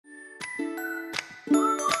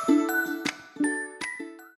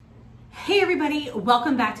Hey everybody,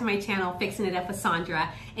 welcome back to my channel, Fixing It Up with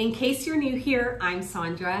Sandra. In case you're new here, I'm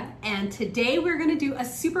Sandra, and today we're gonna do a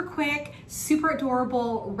super quick, super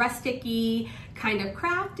adorable, rustic-y kind of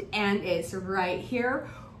craft, and it's right here.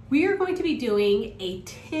 We are going to be doing a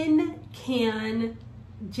tin can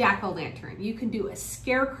jack-o'-lantern. You can do a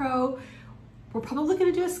scarecrow. We're probably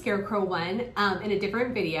gonna do a scarecrow one in a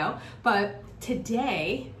different video, but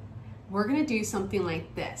today we're gonna do something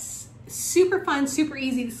like this. Super fun, super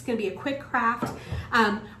easy. This is gonna be a quick craft.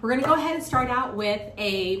 We're gonna go ahead and start out with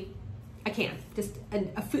a can, just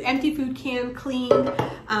an empty food can, clean.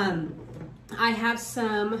 I have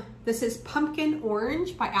some, this is Pumpkin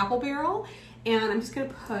Orange by Apple Barrel, and I'm just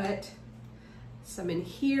gonna put some in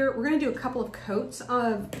here. We're gonna do a couple of coats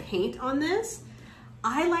of paint on this.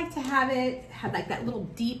 I like to have it have like that little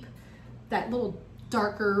deep, that little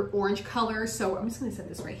darker orange color. So I'm just gonna set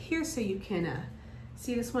this right here so you can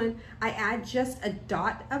see this one. I add just a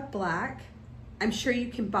dot of black. I'm sure you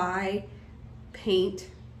can buy paint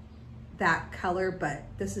that color, but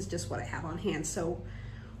this is just what I have on hand. So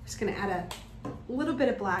I'm just gonna add a little bit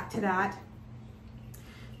of black to that.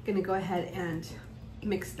 I'm gonna go ahead and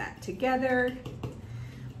mix that together.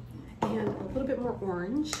 And a little bit more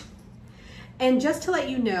orange. And just to let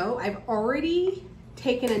you know, I've already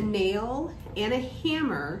taken a nail and a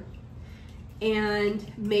hammer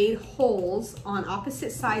and made holes on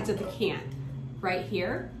opposite sides of the can, right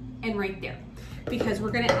here and right there, because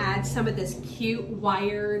we're gonna add some of this cute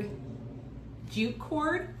wired jute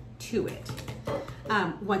cord to it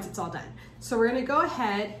once it's all done. So we're gonna go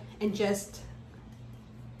ahead and just,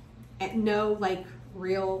 at no like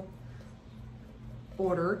real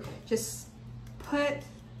order, just put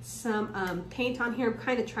some paint on here. I'm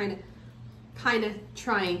kind of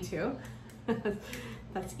trying to.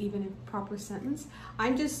 That's even a proper sentence.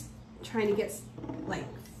 I'm just trying to get like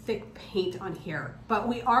thick paint on here, but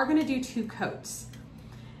we are gonna do 2 coats.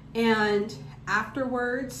 And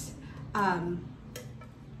afterwards,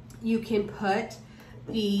 you can put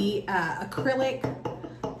the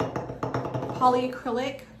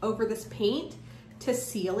polyacrylic over this paint to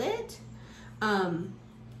seal it.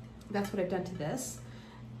 That's what I've done to this.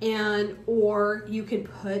 And, or you can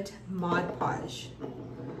put Mod Podge.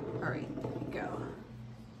 All right, there we go.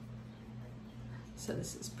 So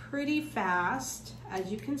this is pretty fast,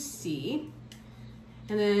 as you can see.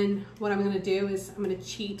 And then what I'm gonna do is I'm gonna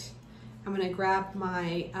cheat. I'm gonna grab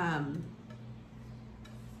my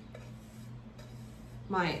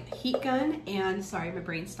my heat gun and, sorry, my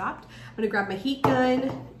brain stopped. I'm gonna grab my heat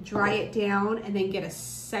gun, dry it down, and then get a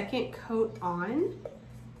second coat on.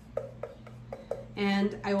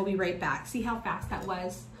 And I will be right back. See how fast that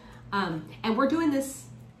was? And we're doing this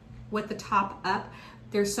with the top up.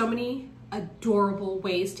 There's so many adorable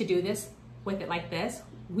ways to do this with it like this.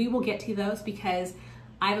 We will get to those because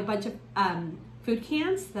I have a bunch of food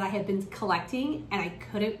cans that I have been collecting, and I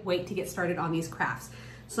couldn't wait to get started on these crafts.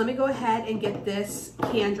 So let me go ahead and get this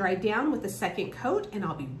can dried down with the second coat, and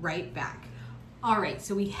I'll be right back. All right,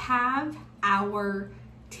 so we have our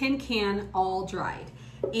tin can all dried.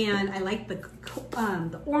 And I like the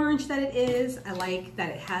orange that it is. I like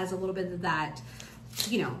that it has a little bit of that,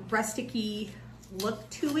 you know, rustic-y look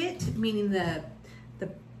to it, meaning the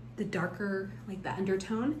darker, like the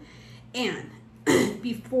undertone. And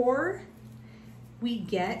before we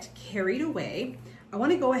get carried away, I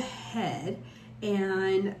want to go ahead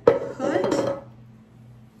and put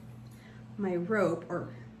my rope,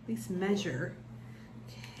 or at least measure,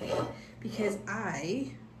 okay, because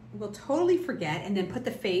I will totally forget and then put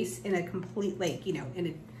the face in a complete, like, you know,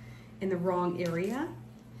 in the wrong area. I'm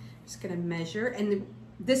just gonna measure, and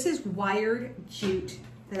this is wired jute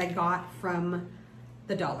that I got from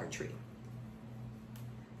the Dollar Tree.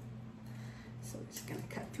 So I'm just gonna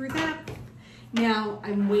cut through that. Now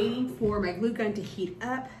I'm waiting for my glue gun to heat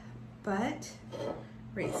up, but,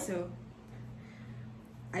 right, so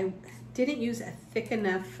I didn't use a thick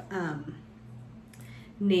enough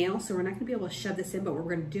nail, so we're not gonna be able to shove this in, but what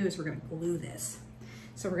we're gonna do is we're gonna glue this.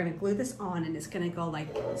 So we're gonna glue this on, and it's gonna go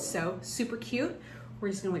like so, super cute. We're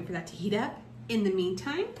just gonna wait for that to heat up. In the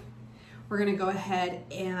meantime, we're gonna go ahead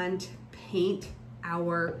and paint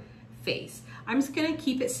our face. I'm just gonna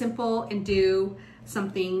keep it simple and do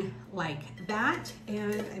something like that.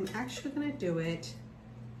 And I'm actually gonna do it,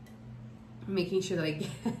 making sure that I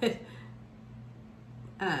get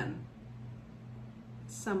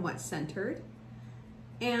somewhat centered.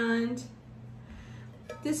 And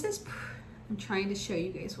this is, I'm trying to show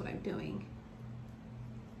you guys what I'm doing.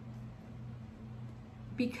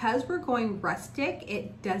 Because we're going rustic,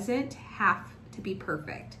 it doesn't have to be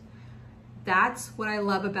perfect. That's what I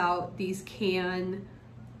love about these can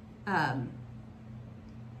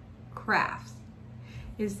crafts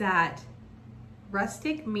is that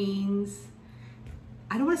rustic means,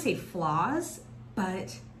 I don't want to say flaws,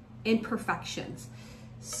 but imperfections.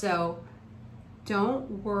 So don't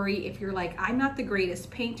worry if you're like, I'm not the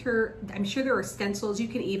greatest painter. I'm sure there are stencils. You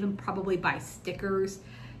can even probably buy stickers,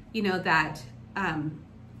 you know, that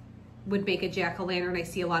would make a jack-o'-lantern. I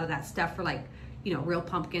see a lot of that stuff for like, you know, real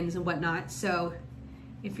pumpkins and whatnot. So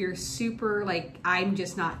if you're super like, I'm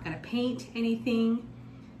just not gonna paint anything,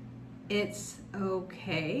 it's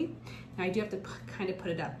okay. Now I do have to kind of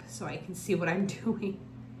put it up so I can see what I'm doing.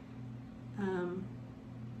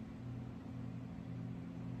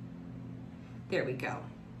 There we go.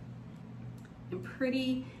 I'm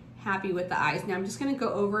pretty happy with the eyes. Now I'm just gonna go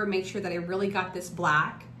over and make sure that I really got this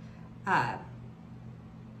black.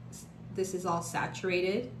 This is all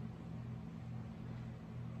saturated.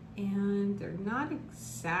 And they're not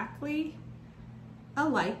exactly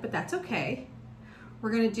alike, but that's okay.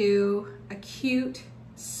 We're gonna do a cute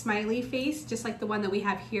smiley face, just like the one that we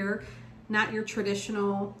have here, not your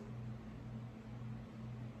traditional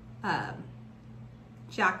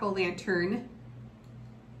jack-o'-lantern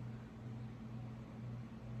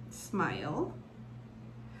smile.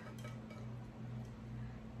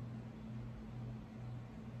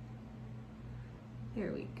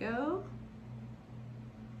 There we go.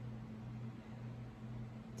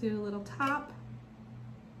 Do a little top.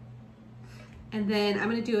 And then I'm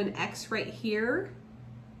gonna do an X right here,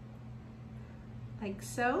 like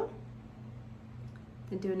so.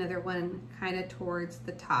 And do another one kind of towards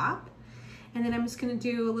the top. And then I'm just gonna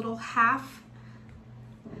do a little half,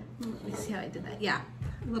 let me see how I did that. Yeah,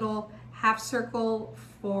 a little half circle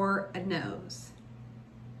for a nose.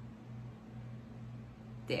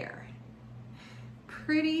 There.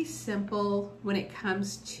 Pretty simple when it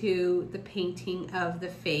comes to the painting of the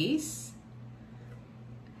face.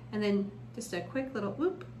 And then just a quick little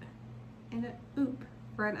oop and a oop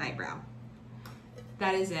for an eyebrow.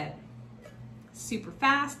 That is it. Super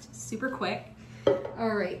fast, super quick.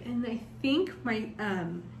 All right, and I think my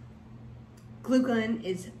glue gun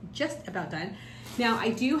is just about done. Now I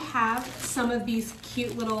do have some of these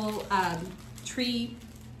cute little tree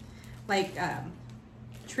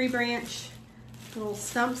branch little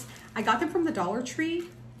stumps. I got them from the Dollar Tree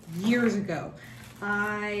years ago.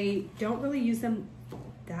 I don't really use them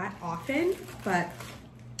that often, but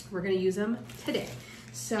we're gonna use them today.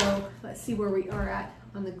 So let's see where we are at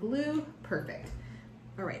on the glue. Perfect.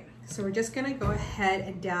 All right, so we're just gonna go ahead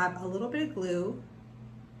and dab a little bit of glue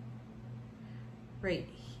right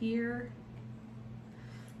here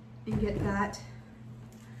and get that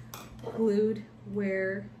glued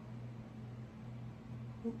where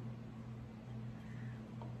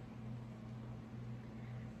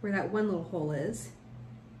that one little hole is.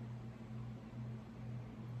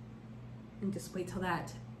 And just wait till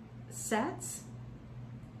that sets.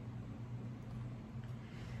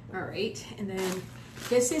 All right, and then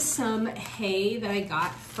this is some hay that I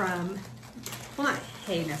got from, well, not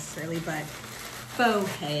hay necessarily, but faux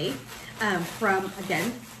hay from,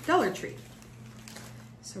 again, Dollar Tree.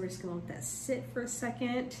 So we're just gonna let that sit for a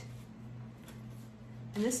second.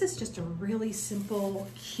 And this is just a really simple,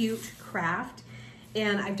 cute craft.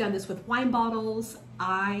 And I've done this with wine bottles.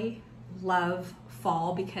 I love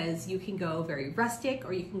fall because you can go very rustic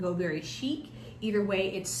or you can go very chic. Either way,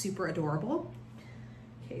 it's super adorable.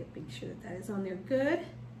 Okay, make sure that that is on there good.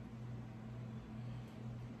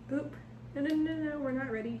 Oop, no, we're not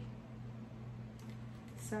ready.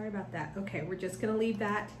 Sorry about that. Okay, we're just gonna leave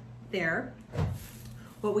that there.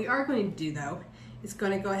 What we are going to do though, is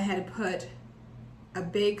gonna go ahead and put a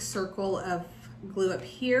big circle of glue up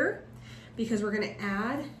here because we're gonna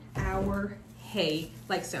add our hay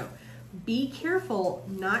like so. Be careful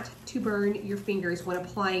not to burn your fingers when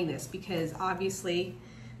applying this because obviously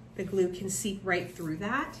the glue can seep right through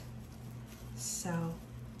that. So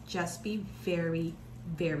just be very,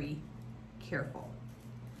 very careful.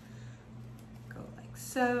 Go like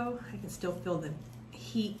so. I can still feel the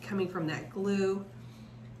heat coming from that glue.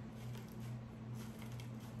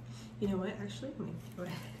 You know what, actually, let me go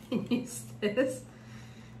ahead and use this.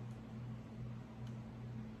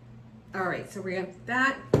 All right, so we're gonna do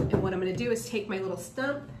that. And what I'm gonna do is take my little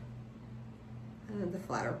stump, and the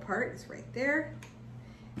flatter part is right there.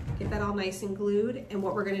 Get that all nice and glued. And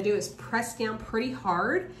what we're gonna do is press down pretty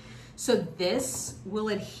hard so this will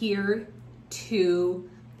adhere to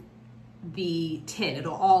the tin.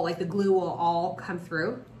 It'll all, like the glue will all come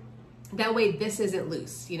through. That way this isn't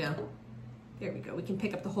loose, you know? There we go, we can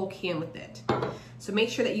pick up the whole can with it. So make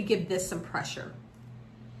sure that you give this some pressure.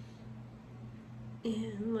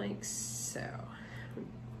 And like so.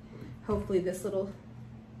 Hopefully this little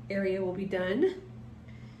area will be done.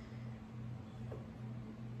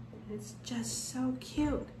 It's just so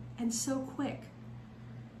cute and so quick.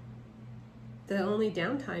 The only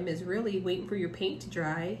downtime is really waiting for your paint to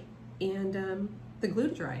dry and the glue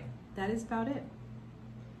to dry. That is about it.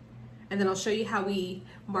 And then I'll show you how we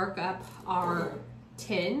mark up our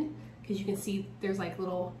tin, because you can see there's like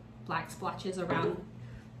little black splotches around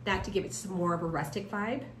that to give it some more of a rustic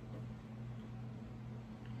vibe.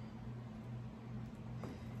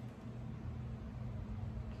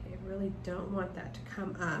 Okay, I really don't want that to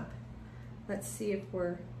come up. Let's see if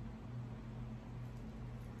we're,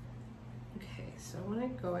 okay, so I want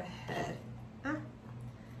to go ahead.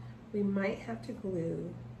 We might have to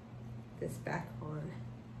glue this back on.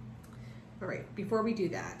 All right, before we do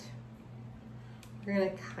that, we're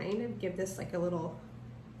gonna kind of give this like a little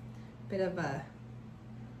bit of a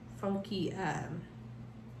funky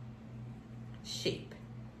shape.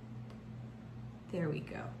 There we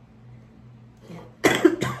go. Yeah.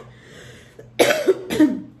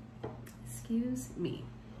 Excuse me.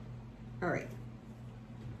 All right.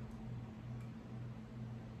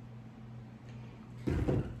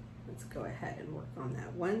 Let's go ahead and work on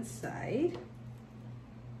that one side.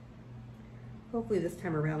 Hopefully this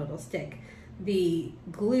time around it'll stick. The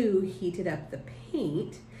glue heated up the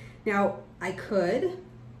paint. Now I could,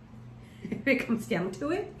 if it comes down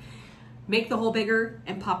to it, make the hole bigger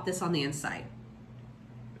and pop this on the inside,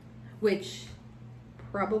 which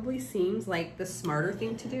probably seems like the smarter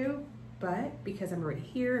thing to do, but because I'm already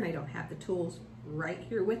here and I don't have the tools right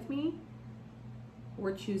here with me,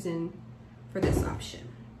 we're choosing for this option.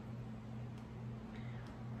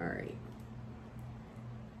 All right.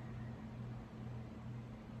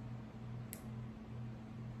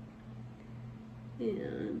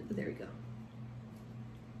 And there we go.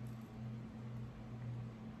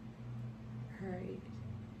 All right.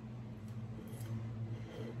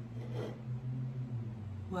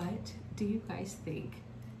 What do you guys think?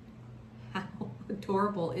 How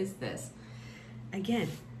adorable is this? Again,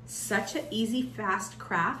 such an easy, fast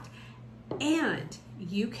craft, and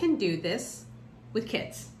you can do this with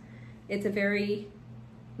kids. It's a very,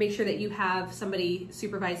 make sure that you have somebody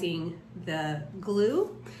supervising the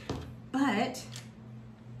glue, but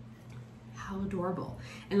how adorable.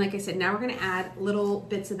 And like I said, now we're gonna add little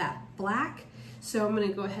bits of that black. So I'm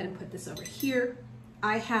gonna go ahead and put this over here.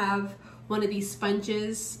 I have one of these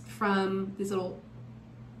sponges from this little,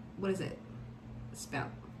 what is it?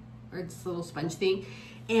 Spout, or this little sponge thing.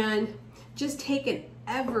 And just take an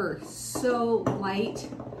ever so light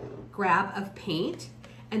grab of paint,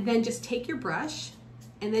 and then just take your brush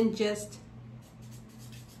and then just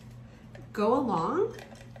go along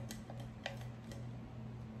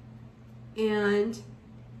and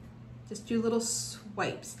just do little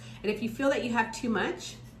swipes. And if you feel that you have too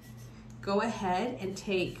much, go ahead and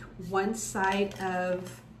take one side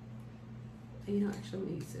of, you know, actually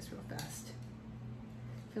let me use this real fast.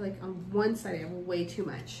 I feel like on one side I have way too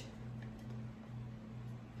much.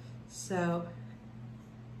 So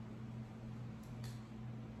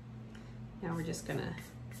now we're just gonna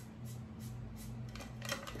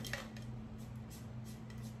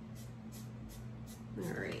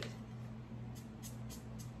all right.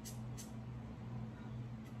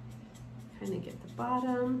 Kind of get the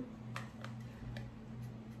bottom.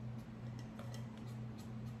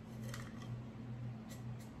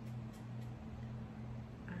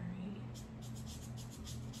 All right.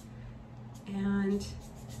 And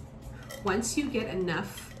once you get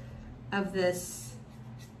enough of this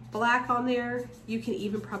black on there, you can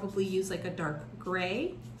even probably use like a dark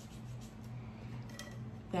gray.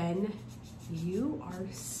 Then you are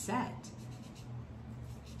set.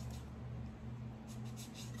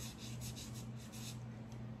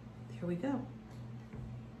 Here we go.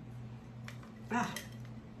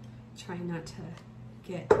 Try not to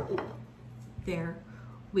get, there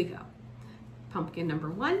we go. Pumpkin number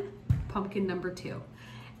 1, pumpkin number 2.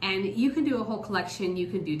 And you can do a whole collection. You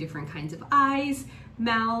can do different kinds of eyes,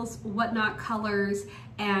 mouths, whatnot, colors,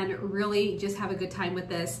 and really just have a good time with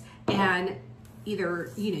this. And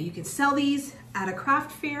either, you know, you can sell these at a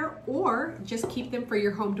craft fair or just keep them for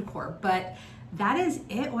your home decor. But that is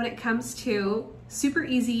it when it comes to super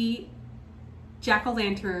easy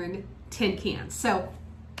jack-o'-lantern tin cans. So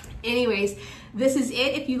anyways, this is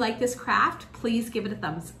it. If you like this craft, please give it a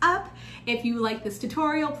thumbs up. If you like this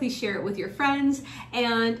tutorial, please share it with your friends.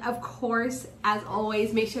 And of course, as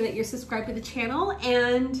always, make sure that you're subscribed to the channel,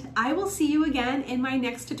 and I will see you again in my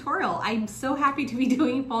next tutorial. I'm so happy to be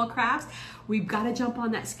doing fall crafts. We've got to jump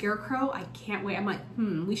on that scarecrow. I can't wait. I'm like,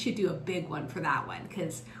 we should do a big one for that one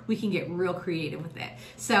because we can get real creative with it.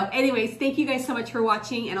 So anyways, thank you guys so much for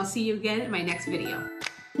watching, and I'll see you again in my next video.